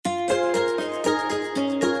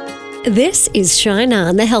This is Shine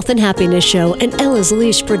On, the Health and Happiness Show, an Ella's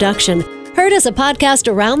Leash production. Heard as a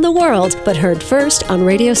podcast around the world, but heard first on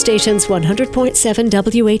radio stations 100.7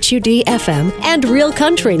 WHUD FM and Real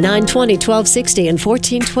Country 920, 1260, and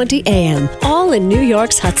 1420 AM, all in New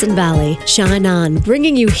York's Hudson Valley. Shine On,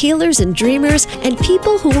 bringing you healers and dreamers and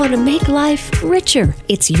people who want to make life richer.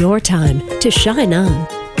 It's your time to shine on.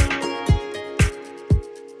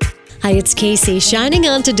 Hi, it's Casey, shining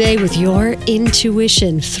on today with your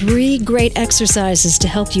intuition. 3 great exercises to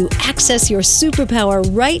help you access your superpower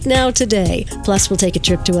right now today. Plus, we'll take a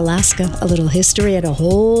trip to Alaska, a little history, and a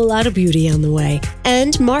whole lot of beauty on the way.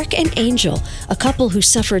 And Mark and Angel, a couple who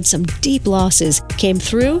suffered some deep losses, came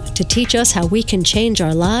through to teach us how we can change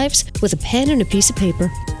our lives with a pen and a piece of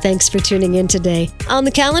paper. Thanks for tuning in today. On the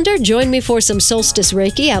calendar, join me for some solstice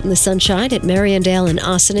Reiki out in the sunshine at Mariandale in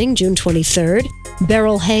Ossining, June 23rd.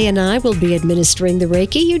 Beryl Hay and I will be administering the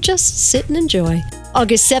Reiki. You just sit and enjoy.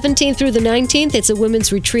 August 17th through the 19th, it's a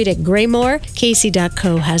women's retreat at Graymore.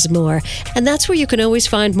 Casey.co has more. And that's where you can always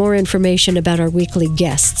find more information about our weekly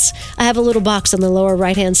guests. I have a little box on the lower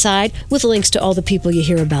right-hand side with links to all the people you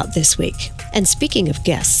hear about this week. And speaking of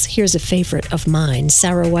guests, here's a favorite of mine,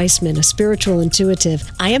 Sarah Weissman, a spiritual intuitive.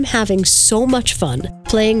 I am having so much fun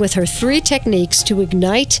playing with her 3 techniques to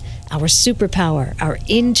ignite our superpower, our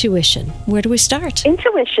intuition. Where do we start?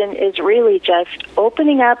 Intuition is really just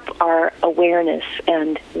opening up our awareness.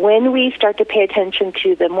 And when we start to pay attention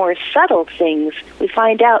to the more subtle things, we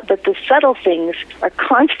find out that the subtle things are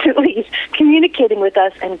constantly communicating with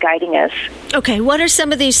us and guiding us. Okay, what are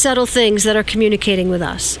some of these subtle things that are communicating with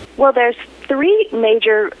us? Well, there's 3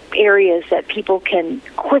 major areas that people can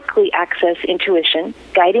quickly access intuition: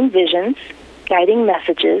 guiding visions, guiding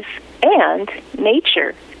messages, and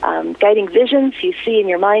nature. Guiding visions you see in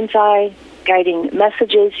your mind's eye, guiding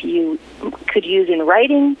messages you could use in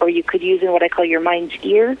writing, or you could use in what I call your mind's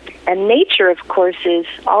ear. And nature, of course, is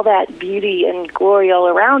all that beauty and glory all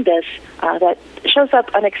around us that shows up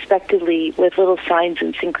unexpectedly with little signs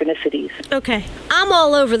and synchronicities. Okay. I'm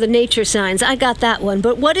all over the nature signs. I got that one.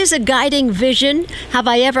 But what is a guiding vision? Have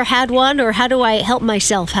I ever had one, or how do I help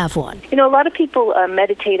myself have one? You know, a lot of people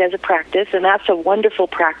meditate as a practice, and that's a wonderful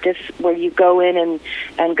practice where you go in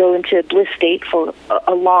and go into a bliss state for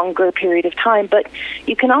a longer period of time. But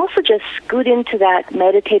you can also just scoot into that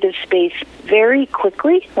meditative space very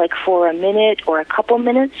quickly, like for a minute or a couple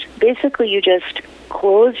minutes. Basically, you just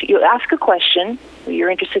you ask a question you're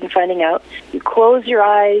interested in finding out, you close your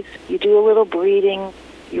eyes, you do a little breathing,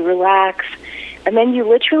 you relax, and then you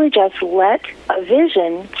literally just let a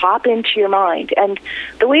vision pop into your mind. And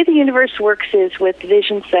the way the universe works is with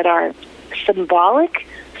visions that are symbolic.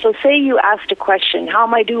 So say you asked a question, how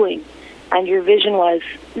am I doing? And your vision was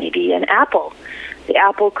maybe an apple. The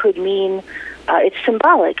apple could mean, it's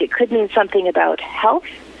symbolic. It could mean something about health.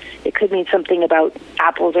 It could mean something about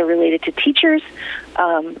apples are related to teachers.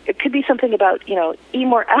 It could be something about, eat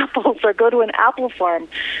more apples or go to an apple farm.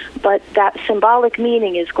 But that symbolic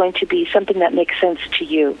meaning is going to be something that makes sense to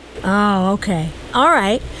you. Oh, okay. All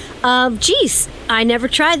right. Geez, I never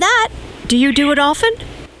tried that. Do you do it often?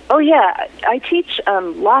 Oh, yeah. I teach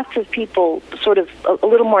lots of people sort of a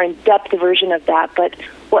little more in-depth version of that. But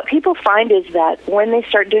what people find is that when they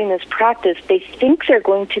start doing this practice, they think they're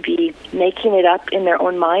going to be making it up in their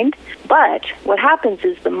own mind. But what happens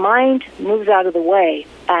is the mind moves out of the way,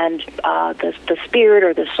 and the spirit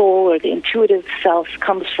or the soul or the intuitive self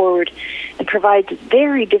comes forward and provides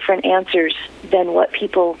very different answers than what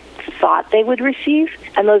people thought they would receive.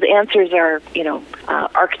 And those answers are,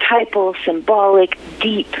 archetypal, symbolic,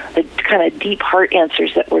 deep, the kind of deep heart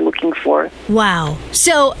answers that we're looking for. Wow.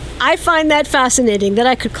 So I find that fascinating that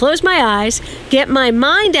I could close my eyes, get my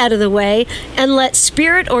mind out of the way, and let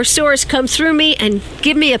spirit or source come through me and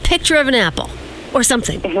give me a picture of an apple or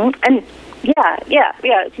something. Mm-hmm. And yeah.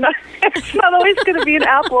 It's not always going to be an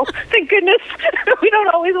apple. Thank goodness. We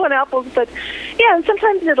don't always want apples, but yeah, and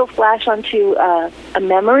sometimes it'll flash onto a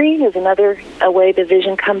memory is another way the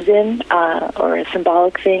vision comes in, or a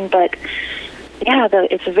symbolic thing. But yeah,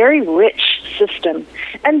 it's a very rich system.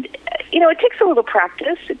 And, it takes a little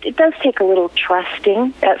practice. It does take a little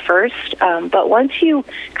trusting at first, but once you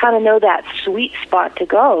kind of know that sweet spot to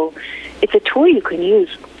go, it's a tool you can use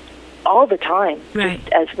all the time. Right.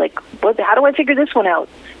 As how do I figure this one out?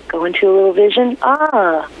 Go into a little vision.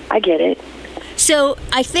 I get it. So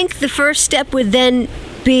I think the first step would then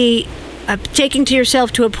be taking to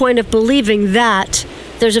yourself to a point of believing that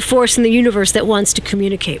there's a force in the universe that wants to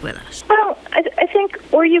communicate with us. Well, I think,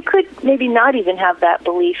 or you could maybe not even have that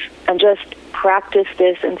belief and just practice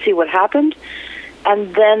this and see what happened.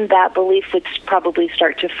 And then that belief would probably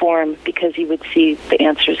start to form because you would see the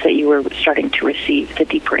answers that you were starting to receive, the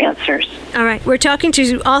deeper answers. All right. We're talking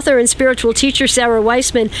to author and spiritual teacher Sarah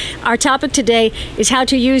Weissman. Our topic today is how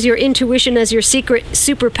to use your intuition as your secret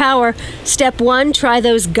superpower. Step 1, try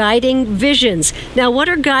those guiding visions. Now, what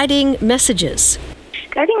are guiding messages?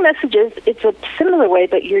 Guiding messages, it's a similar way,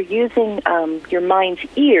 but you're using your mind's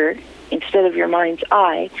ear instead of your mind's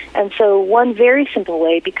eye. And so one very simple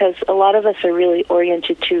way, because a lot of us are really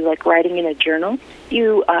oriented to like writing in a journal,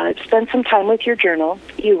 you spend some time with your journal.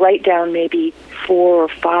 You write down maybe 4 or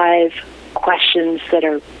 5 questions that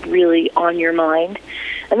are really on your mind.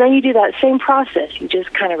 And then you do that same process. You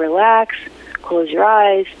just kind of relax, close your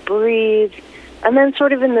eyes, breathe, and then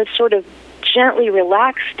sort of in this sort of gently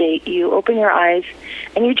relaxed state, you open your eyes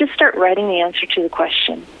and you just start writing the answer to the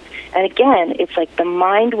question. And again, it's like the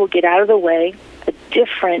mind will get out of the way, a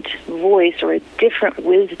different voice or a different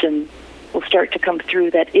wisdom will start to come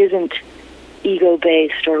through that isn't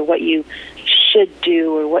ego-based or what you should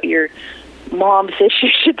do or what your mom says you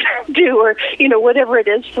should do or, whatever it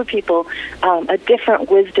is for people. A different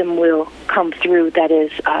wisdom will come through that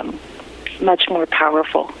is much more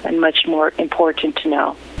powerful and much more important to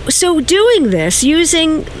know. So doing this,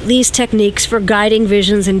 using these techniques for guiding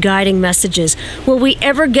visions and guiding messages, will we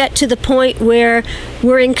ever get to the point where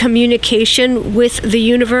we're in communication with the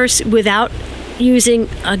universe without using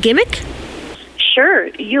a gimmick? Sure.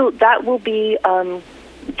 That will be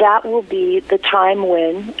the time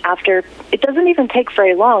when, after, it doesn't even take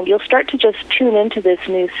very long, you'll start to just tune into this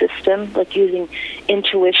new system, like using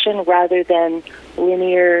intuition rather than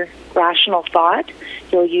linear, rational thought.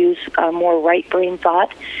 You'll use more right brain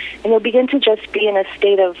thought, and you'll begin to just be in a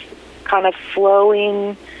state of kind of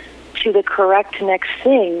flowing to the correct next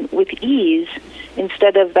thing with ease,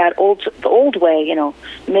 instead of the old way,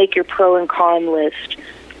 make your pro and con list,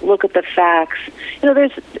 look at the facts.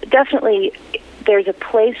 There's a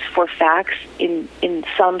place for facts in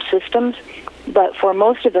some systems, but for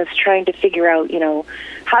most of us trying to figure out,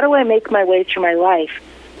 how do I make my way through my life?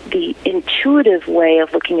 The intuitive way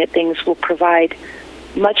of looking at things will provide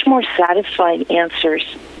much more satisfying answers,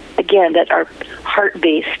 again, that are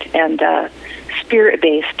heart-based and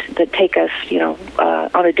spirit-based, that take us,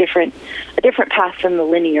 on a different path than the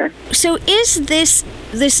linear. So is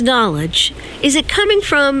this knowledge, is it coming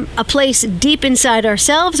from a place deep inside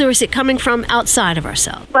ourselves, or is it coming from outside of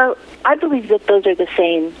ourselves? Well, I believe that those are the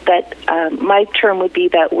same, that my term would be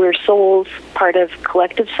that we're souls, part of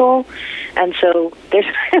collective soul, and so there's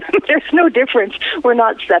no difference. We're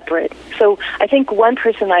not separate. So I think one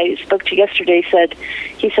person I spoke to yesterday said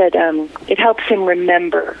it helps him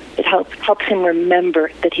remember. It helps him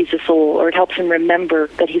remember that he's a soul, or it helps him remember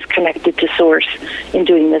that he's connected to Source in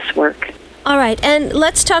doing this work. All right, and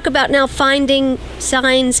let's talk about now finding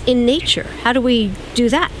signs in nature. How do we do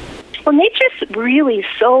that? Well, nature's really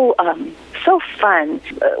so fun.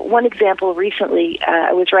 One example recently,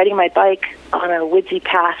 I was riding my bike on a woodsy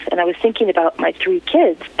path, and I was thinking about my 3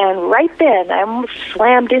 kids. And right then, I almost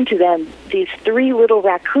slammed into them. These 3 little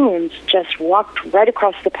raccoons just walked right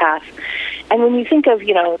across the path. And when you think of,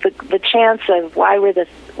 the chance of why were the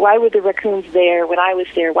raccoons there when I was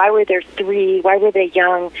there? Why were there 3? Why were they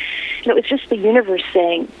young? And it was just the universe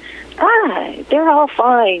saying, they're all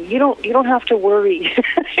fine. You don't have to worry.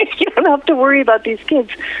 You don't have to worry about these kids.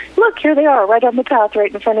 Look, here they are, right on the path,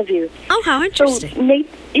 right in front of you. Oh, how interesting.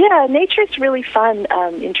 So, nature's really fun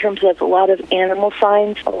in terms of a lot of animal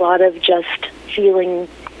signs, a lot of just feeling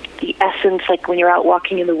the essence, like when you're out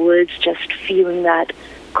walking in the woods, just feeling that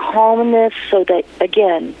calmness, so that,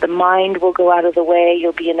 again, the mind will go out of the way.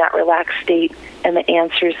 You'll be in that relaxed state, and the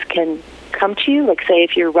answers can come to you, like say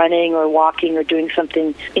if you're running or walking or doing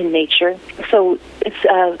something in nature. So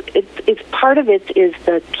it's part of it is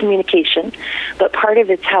the communication, but part of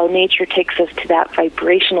it's how nature takes us to that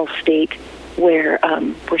vibrational state where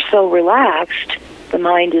we're so relaxed, the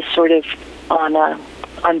mind is sort of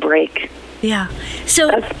on break. Yeah. So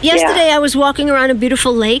yesterday I was walking around a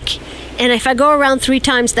beautiful lake, and if I go around 3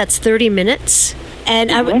 times, that's 30 minutes.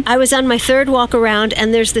 And I was on my 3rd walk around,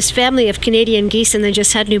 and there's this family of Canadian geese, and they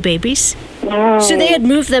just had new babies. So they had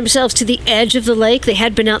moved themselves to the edge of the lake. They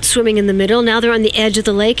had been out swimming in the middle. Now they're on the edge of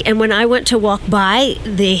the lake. And when I went to walk by,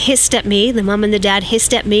 they hissed at me. The mom and the dad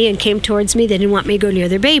hissed at me and came towards me. They didn't want me to go near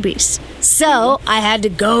their babies. So I had to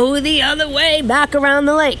go the other way back around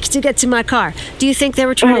the lake to get to my car. Do you think they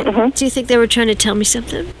were trying to tell me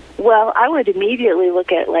something? Well, I would immediately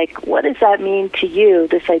look at, what does that mean to you,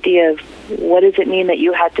 this idea of what does it mean that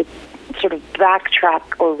you had to sort of backtrack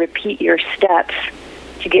or repeat your steps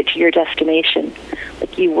to get to your destination.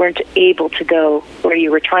 Like you weren't able to go where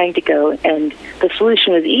you were trying to go, and the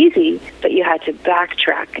solution was easy, but you had to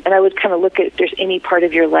backtrack. And I would kind of look at if there's any part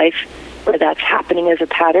of your life where that's happening as a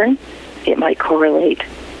pattern, it might correlate.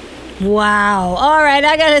 Wow. All right,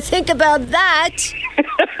 I got to think about that.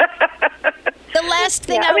 The last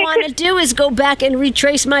thing I want to do is go back and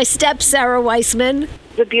retrace my steps, Sarah Weissman.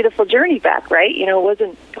 It's a beautiful journey back, right? You know, it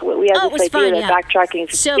wasn't what we had this idea that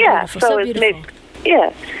backtracking. So beautiful, so beautiful.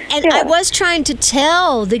 And I was trying to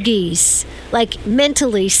tell the geese, like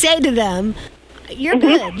mentally, say to them, you're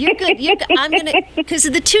good, you're good. I'm going to, because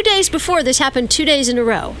the 2 days before, this happened 2 days in a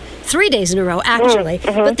row, 3 days in a row, actually.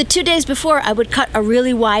 But the 2 days before, I would cut a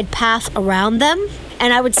really wide path around them.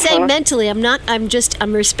 And I would say mentally,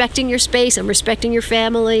 I'm respecting your space, I'm respecting your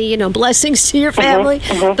family, you know, blessings to your family.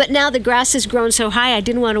 But now the grass has grown so high, I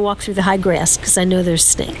didn't want to walk through the high grass because I know there's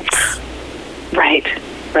snakes. Right.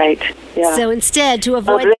 Yeah. So instead, to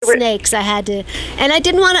avoid the snakes, I had to, and I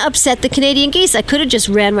didn't want to upset the Canadian geese. I could have just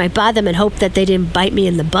ran right by them and hoped that they didn't bite me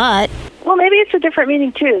in the butt. Well, maybe it's a different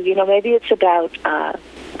meaning too. You know, maybe it's about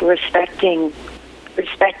respecting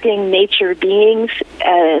nature beings,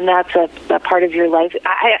 and that's a part of your life.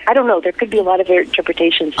 I don't know. There could be a lot of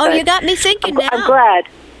interpretations. Oh, you got me thinking now. I'm glad.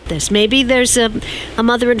 Maybe there's a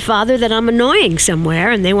mother and father that I'm annoying somewhere,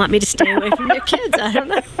 and they want me to stay away from their kids. I don't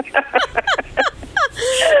know.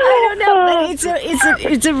 I don't know, but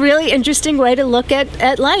it's a really interesting way to look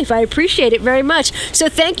at life. I appreciate it very much. So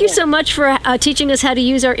thank you so much for teaching us how to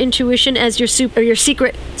use our intuition as your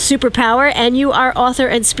secret superpower. And you are author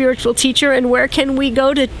and spiritual teacher. And where can we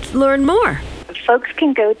go to learn more? Folks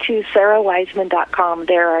can go to sarahweissman.com.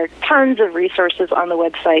 There are tons of resources on the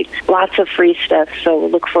website, lots of free stuff, so we'll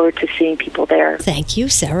look forward to seeing people there. Thank you,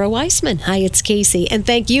 Sarah Weissman. Hi, it's Casey, and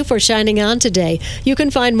thank you for shining on today. You can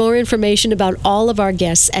find more information about all of our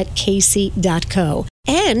guests at casey.co.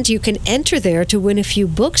 And you can enter there to win a few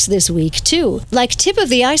books this week, too. Like Tip of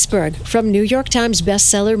the Iceberg from New York Times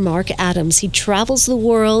bestseller Mark Adams. He travels the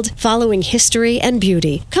world following history and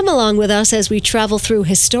beauty. Come along with us as we travel through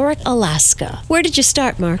historic Alaska. Where did you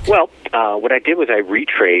start, Mark? Well, what I did was I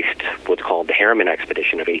retraced what's called the Harriman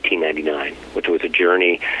Expedition of 1899, which was a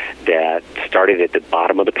journey that started at the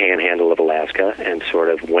bottom of the panhandle of Alaska and sort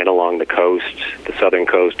of went along the coast, the southern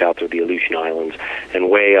coast, out through the Aleutian Islands, and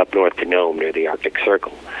way up north to Nome near the Arctic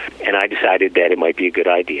Circle. And I decided that it might be a good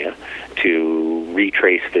idea to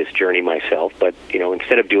retrace this journey myself, but, you know,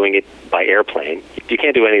 instead of doing it by airplane, you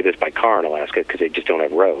can't do any of this by car in Alaska because they just don't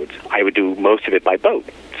have roads. I would do most of it by boat.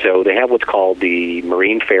 So they have what's called the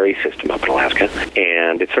marine ferry system up in Alaska,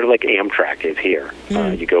 and it's sort of like Amtrak is here.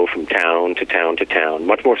 You go from town to town to town,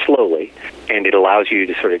 much more slowly, and it allows you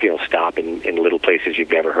to sort of, you know, stop in little places you've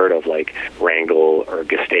never heard of, like Wrangell or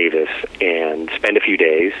Gustavus, and spend a few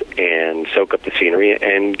days and soak up the scenery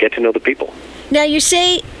and get to know the people. Now, you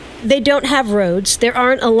say they don't have roads. There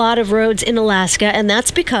aren't a lot of roads in Alaska, and that's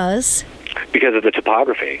because of the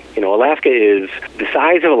topography. You know, the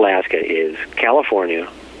size of Alaska is California,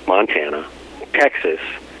 Montana, Texas,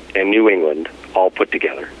 and New England all put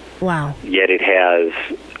together. Wow. Yet it has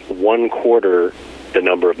 1/4 the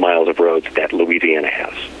number of miles of roads that Louisiana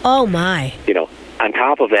has. Oh, my. You know, on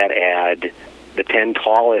top of that, add the 10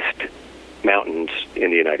 tallest mountains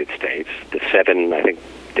in the United States. It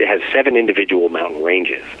has 7 individual mountain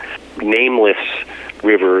ranges, nameless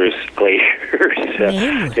rivers,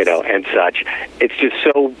 glaciers, you know, and such. It's just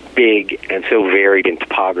so big and so varied in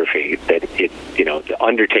topography that it, you know, the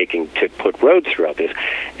undertaking to put roads throughout this,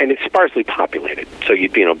 and it's sparsely populated. So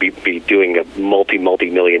you'd, you know, be doing a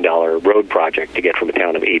multi-million-dollar road project to get from a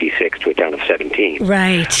town of 86 to a town of 17.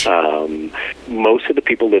 Right. Most of the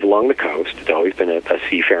people live along the coast. It's always been a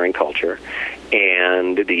seafaring culture.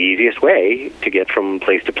 And the easiest way to get from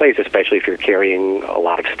place to place, especially if you're carrying a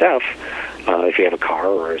lot of stuff, if you have a car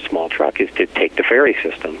or a small truck, is to take the ferry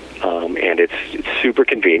system. And it's super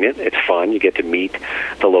convenient. It's fun. You get to meet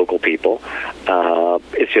the local people.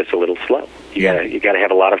 It's just a little slow. You gotta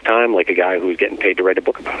have a lot of time, like a guy who's getting paid to write a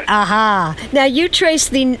book about it. Aha. Now, you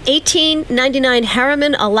traced the 1899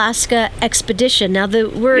 Harriman, Alaska expedition. Now, the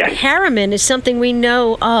word Harriman is something we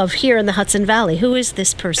know of here in the Hudson Valley. Who is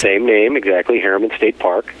this person? Same name, exactly, Harriman State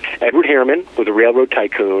Park. Edward Harriman was a railroad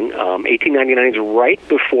tycoon. 1899 is right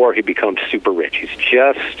before he becomes super rich. He's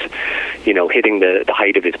just, you know, hitting the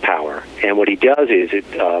height of his power. And what he does is,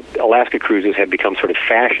 Alaska cruises had become sort of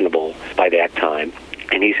fashionable by that time.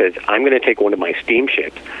 And he says, I'm going to take one of my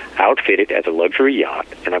steamships, outfit it as a luxury yacht,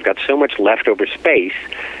 and I've got so much leftover space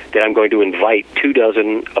that I'm going to invite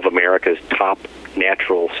 24 of America's top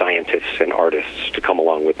natural scientists and artists to come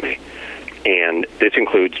along with me. And this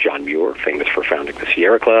includes John Muir, famous for founding the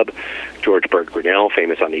Sierra Club. George Bird Grinnell,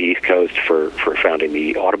 famous on the East Coast for founding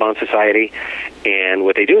the Audubon Society. And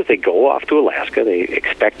what they do is they go off to Alaska. They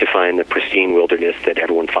expect to find the pristine wilderness that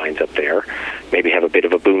everyone finds up there. Maybe have a bit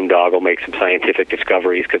of a boondoggle, make some scientific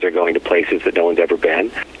discoveries because they're going to places that no one's ever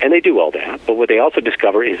been. And they do all that. But what they also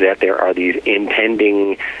discover is that there are these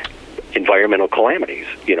impending environmental calamities.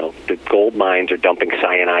 The gold mines are dumping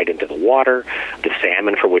cyanide into the water. The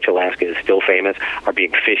salmon, for which Alaska is still famous, are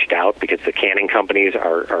being fished out because the canning companies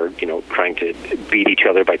are trying to beat each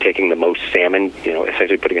other by taking the most salmon,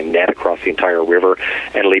 essentially putting a net across the entire river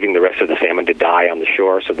and leaving the rest of the salmon to die on the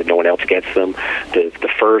shore so that no one else gets them. The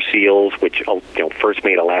fur seals, which first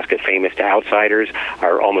made Alaska famous to outsiders,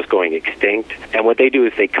 are almost going extinct. And what they do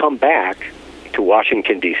is they come back to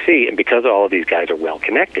Washington, D.C., and because all of these guys are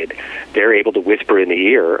well-connected, they're able to whisper in the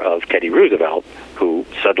ear of Teddy Roosevelt, who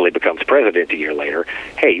suddenly becomes president a year later,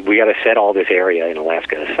 hey, we got to set all this area in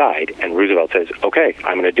Alaska aside. And Roosevelt says, okay,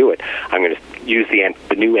 I'm going to do it. I'm going to use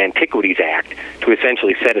the new Antiquities Act to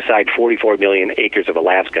essentially set aside 44 million acres of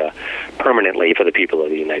Alaska permanently for the people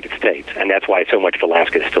of the United States. And that's why so much of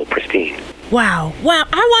Alaska is still pristine. Wow. I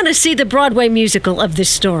want to see the Broadway musical of this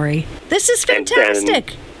story. This is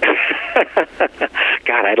fantastic.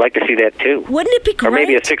 God, I'd like to see that too. Wouldn't it be great? Or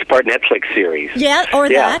maybe a 6-part Netflix series. Yeah, or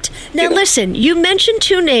that. Now listen, you mentioned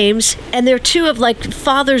two names, and they're two of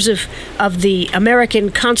fathers of the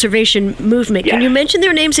American conservation movement. Yes. Can you mention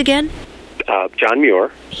their names again? John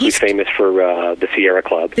Muir, who's famous for the Sierra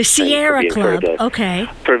Club. The Sierra Club, okay.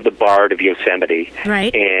 Sort of the bard of Yosemite.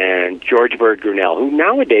 Right. And George Bird Grinnell, who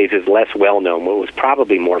nowadays is less well-known, but was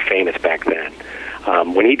probably more famous back then.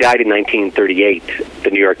 When he died in 1938,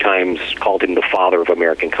 the New York Times called him the father of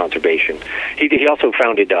American conservation. He also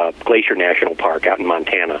founded Glacier National Park out in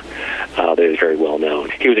Montana that is very well known.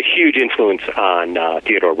 He was a huge influence on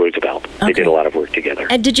Theodore Roosevelt. Okay. They did a lot of work together.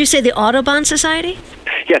 And did you say the Audubon Society?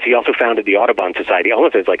 Yes, he also founded the Audubon Society,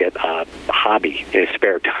 almost as like a hobby in his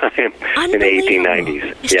spare time in the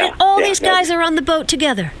 1890s. All these guys are on the boat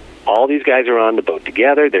together. All these guys are on the boat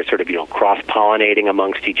together. They're sort of, cross-pollinating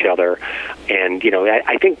amongst each other. And,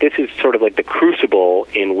 I think this is sort of like the crucible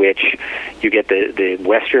in which you get the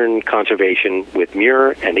Western conservation with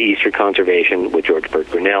Muir and the Eastern conservation with George Bird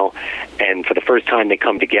Grinnell. And for the first time, they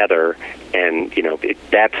come together. And,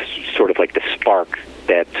 that's sort of like the spark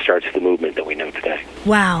that starts the movement that we know today.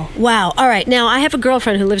 Wow. All right. Now, I have a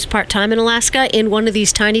girlfriend who lives part-time in Alaska in one of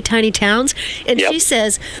these tiny, tiny towns, and she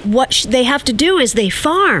says what they have to do is they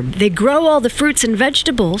farm. They grow all the fruits and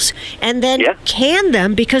vegetables and then can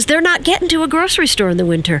them because they're not getting to a grocery store in the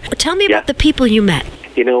winter. Tell me about the people you met.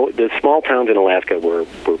 The small towns in Alaska were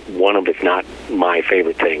one of, if not my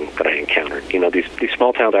favorite thing that I encountered. These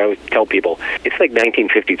small towns, I always tell people, it's like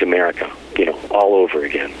 1950s America, all over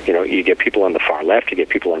again. You get people on the far left, you get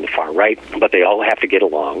people on the far right, but they all have to get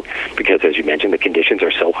along because, as you mentioned, the conditions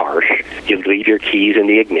are so harsh. You leave your keys in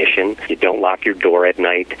the ignition. You don't lock your door at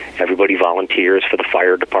night. Everybody volunteers for the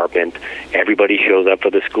fire department. Everybody shows up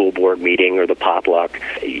for the school board meeting or the potluck.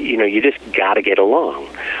 You just got to get along.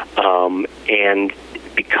 And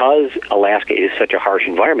because Alaska is such a harsh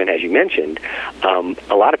environment, as you mentioned,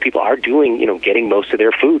 a lot of people are doing, getting most of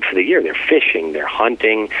their food for the year. They're fishing, they're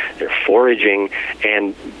hunting, they're foraging,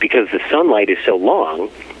 and because the sunlight is so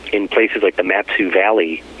long, in places like the Mat-Su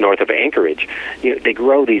Valley north of Anchorage, they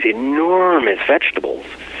grow these enormous vegetables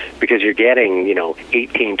because you're getting,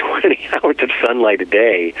 18, 20 hours of sunlight a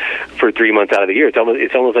day for 3 months out of the year.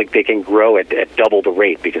 It's almost like they can grow at double the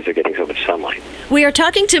rate because they're getting so much sunlight. We are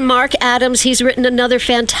talking to Mark Adams. He's written another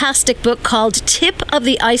fantastic book called Tip of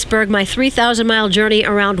the Iceberg, My 3,000-Mile Journey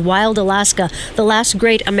Around Wild Alaska, The Last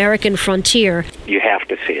Great American Frontier. You have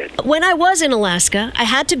to see it. When I was in Alaska, I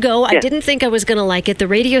had to go. I didn't think I was going to like it. The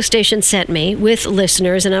radio station sent me with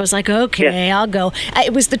listeners, and I was like, okay, I'll go.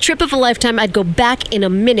 It was the trip of a lifetime. I'd go back in a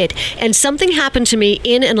minute. And something happened to me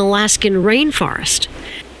in an Alaskan rainforest.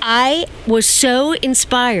 I was so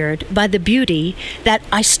inspired by the beauty that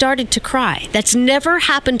I started to cry. That's never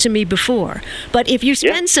happened to me before. But if you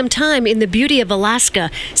spend some time in the beauty of Alaska,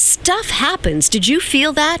 stuff happens. Did you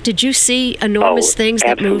feel that? Did you see enormous things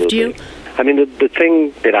that moved you? I mean, the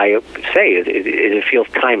thing that I say is it feels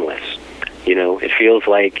timeless. It feels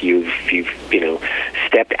like you've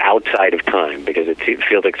stepped outside of time because it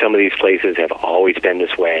feels like some of these places have always been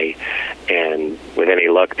this way, and with any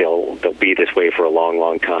luck, they'll be this way for a long,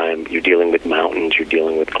 long time. You're dealing with mountains, you're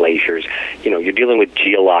dealing with glaciers, you're dealing with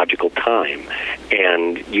geological time,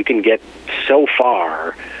 and you can get so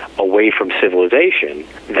far away from civilization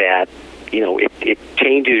that it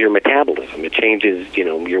changes your metabolism. It changes,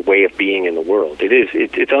 your way of being in the world.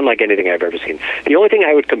 It's unlike anything I've ever seen. The only thing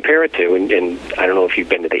I would compare it to, and I don't know if you've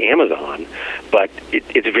been to the Amazon, but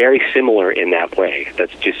it's very similar in that way.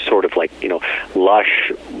 That's just sort of like,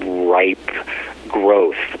 lush, ripe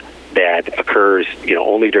growth that occurs,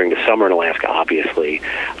 only during the summer in Alaska, obviously,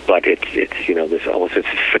 but it's this almost this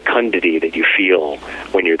fecundity that you feel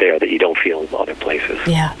when you're there that you don't feel in other places.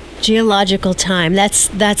 Yeah. Geological time. That's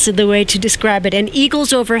the way to describe it. And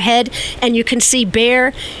eagles overhead, and you can see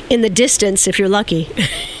bear in the distance if you're lucky.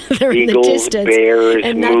 They're eagles, in the distance. Bears,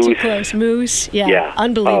 and moose. not too close. Moose. Yeah.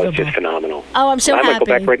 Unbelievable. Oh, it's just phenomenal. Oh, I'm so happy. I might go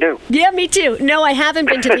back right now. Yeah, me too. No, I haven't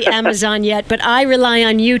been to the Amazon yet, but I rely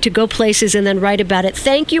on you to go places and then write about it.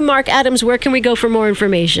 Thank you, Mark Adams. Where can we go for more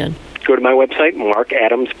information? Go to my website,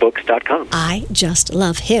 markadamsbooks.com. I just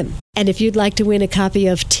love him. And if you'd like to win a copy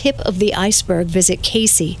of Tip of the Iceberg, visit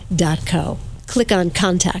casey.co. Click on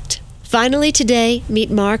Contact. Finally today, meet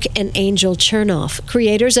Mark and Angel Chernoff,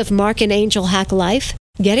 creators of Mark and Angel Hack Life.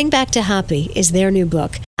 Getting Back to Happy is their new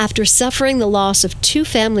book. After suffering the loss of 2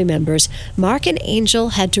 family members, Mark and Angel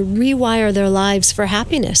had to rewire their lives for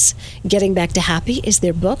happiness. Getting Back to Happy is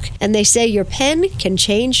their book, and they say your pen can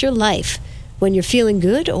change your life when you're feeling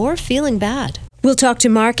good or feeling bad. We'll talk to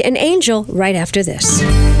Mark and Angel right after this.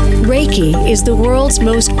 Reiki is the world's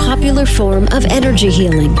most popular form of energy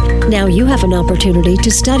healing. Now you have an opportunity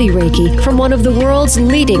to study Reiki from one of the world's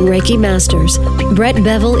leading Reiki masters. Brett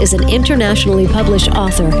Bevel is an internationally published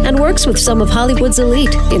author and works with some of Hollywood's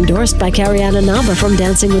elite, endorsed by Cariana Naba from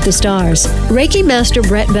Dancing with the Stars. Reiki master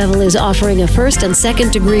Brett Bevel is offering a 1st and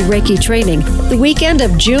 2nd degree Reiki training the weekend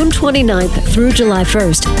of June 29th through July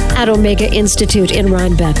 1st at Omega Institute in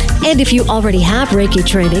Rhinebeck. And if you already have Reiki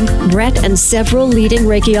training, Brett and several leading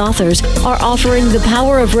Reiki authors are offering the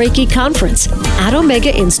Power of Reiki Conference at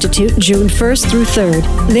Omega Institute June 1st through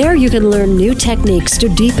 3rd. There you can learn new techniques to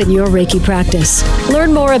deepen your Reiki practice.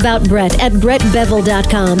 Learn more about Brett at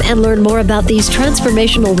brettbevel.com and learn more about these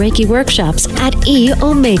transformational Reiki workshops at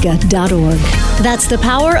eomega.org. That's the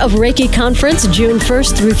Power of Reiki Conference June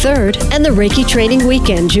 1st through 3rd and the Reiki Training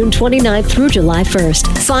Weekend June 29th through July 1st.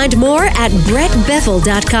 Find more at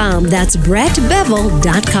brettbevel.com. That's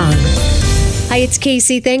brettbevel.com. Hi, it's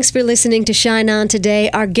Casey. Thanks for listening to Shine On today.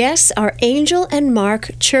 Our guests are Angel and Mark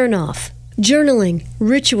Chernoff. Journaling,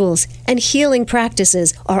 rituals, and healing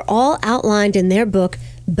practices are all outlined in their book,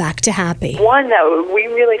 Back to Happy. One that we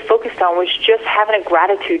really focused on was just having a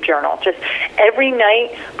gratitude journal. Just every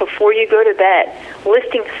night before you go to bed,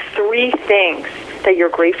 listing 3 things that you're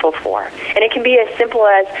grateful for. And it can be as simple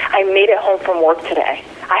as, I made it home from work today.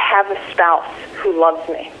 I have a spouse who loves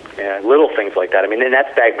me. Yeah, little things like that. I mean, and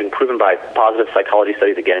that's been proven by positive psychology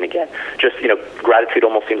studies again and again. Just, gratitude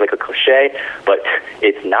almost seems like a cliche, but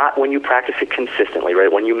it's not when you practice it consistently,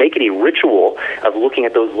 right? When you make it a ritual of looking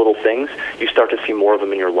at those little things, you start to see more of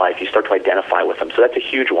them in your life. You start to identify with them. So that's a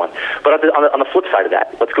huge one. But on the flip side of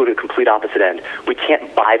that, let's go to the complete opposite end. We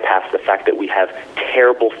can't bypass the fact that we have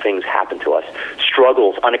terrible things happen to us,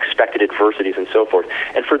 struggles, unexpected adversities, and so forth.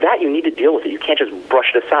 And for that, you need to deal with it. You can't just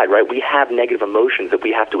brush it aside, right? We have negative emotions that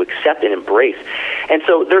we have to accept and embrace. And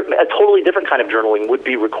so a totally different kind of journaling would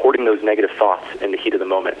be recording those negative thoughts in the heat of the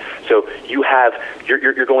moment. So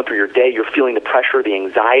you're going through your day, you're feeling the pressure, the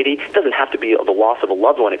anxiety. It doesn't have to be the loss of a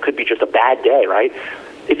loved one. It could be just a bad day, right?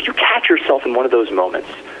 If you catch yourself in one of those moments,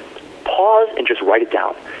 pause and just write it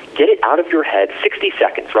down. Get it out of your head, 60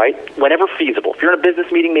 seconds, right? Whenever feasible. If you're in a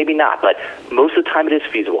business meeting, maybe not, but most of the time it is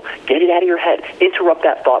feasible. Get it out of your head. Interrupt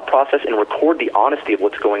that thought process and record the honesty of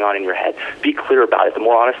what's going on in your head. Be clear about it. The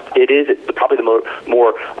more honest it is, probably the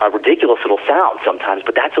more ridiculous it'll sound sometimes,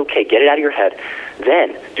 but that's okay. Get it out of your head.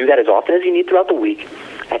 Then do that as often as you need throughout the week.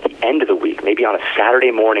 At the end of the week, maybe on a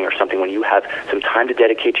Saturday morning or something, when you have some time to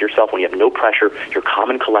dedicate to yourself, when you have no pressure, you're calm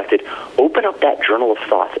and collected, open up that journal of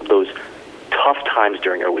thoughts of those tough times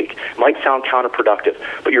during your week. Might sound counterproductive,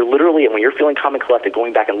 but you're literally, when you're feeling calm and collected,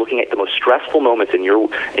 going back and looking at the most stressful moments in your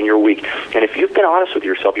week. And if you've been honest with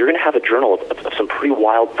yourself, you're going to have a journal of some pretty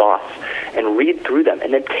wild thoughts, and read through them,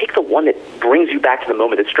 and then take the one that brings you back to the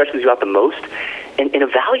moment, that stretches you out the most, and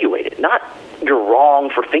evaluate it. Not you're wrong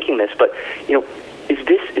for thinking this, but is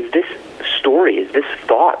this story, is this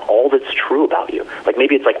thought all that's true about you? Like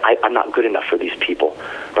maybe it's like, I'm not good enough for these people,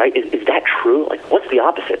 right? Is that true? Like what's the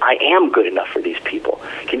opposite? I am good enough for these people.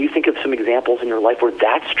 Can you think of some examples in your life where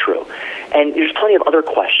that's true? And there's plenty of other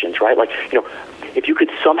questions, right? Like, if you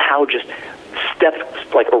could somehow just step,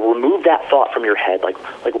 like, or remove that thought from your head. Like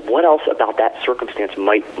what else about that circumstance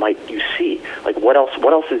might you see? Like, what else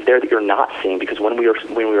is there that you're not seeing? Because when we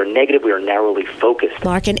are negative, we are narrowly focused.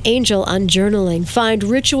 Mark and Angel on journaling find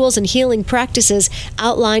rituals and healing practices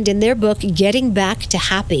outlined in their book, Getting Back to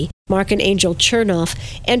Happy. Mark and Angel Chernoff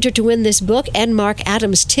enter to win this book and Mark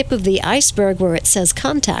Adams' Tip of the Iceberg, where it says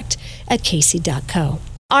contact at casey.co.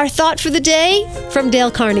 Our thought for the day from Dale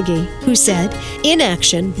Carnegie, who said,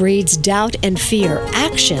 "Inaction breeds doubt and fear.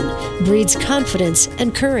 Action breeds confidence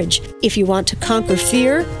and courage. If you want to conquer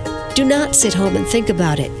fear, do not sit home and think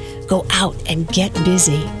about it. Go out and get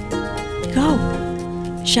busy. Go.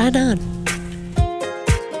 Shine on."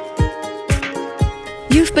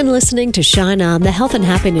 You've been listening to Shine On, the Health and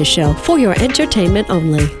Happiness Show, for your entertainment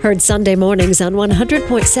only. Heard Sunday mornings on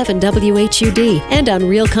 100.7 WHUD and on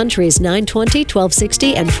Real Country's 920,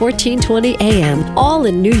 1260, and 1420 AM, all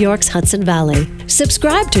in New York's Hudson Valley.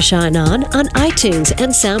 Subscribe to Shine On iTunes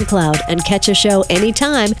and SoundCloud, and catch a show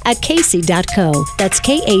anytime at casey.co. That's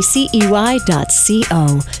KACEY.co.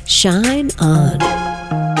 Shine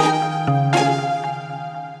on.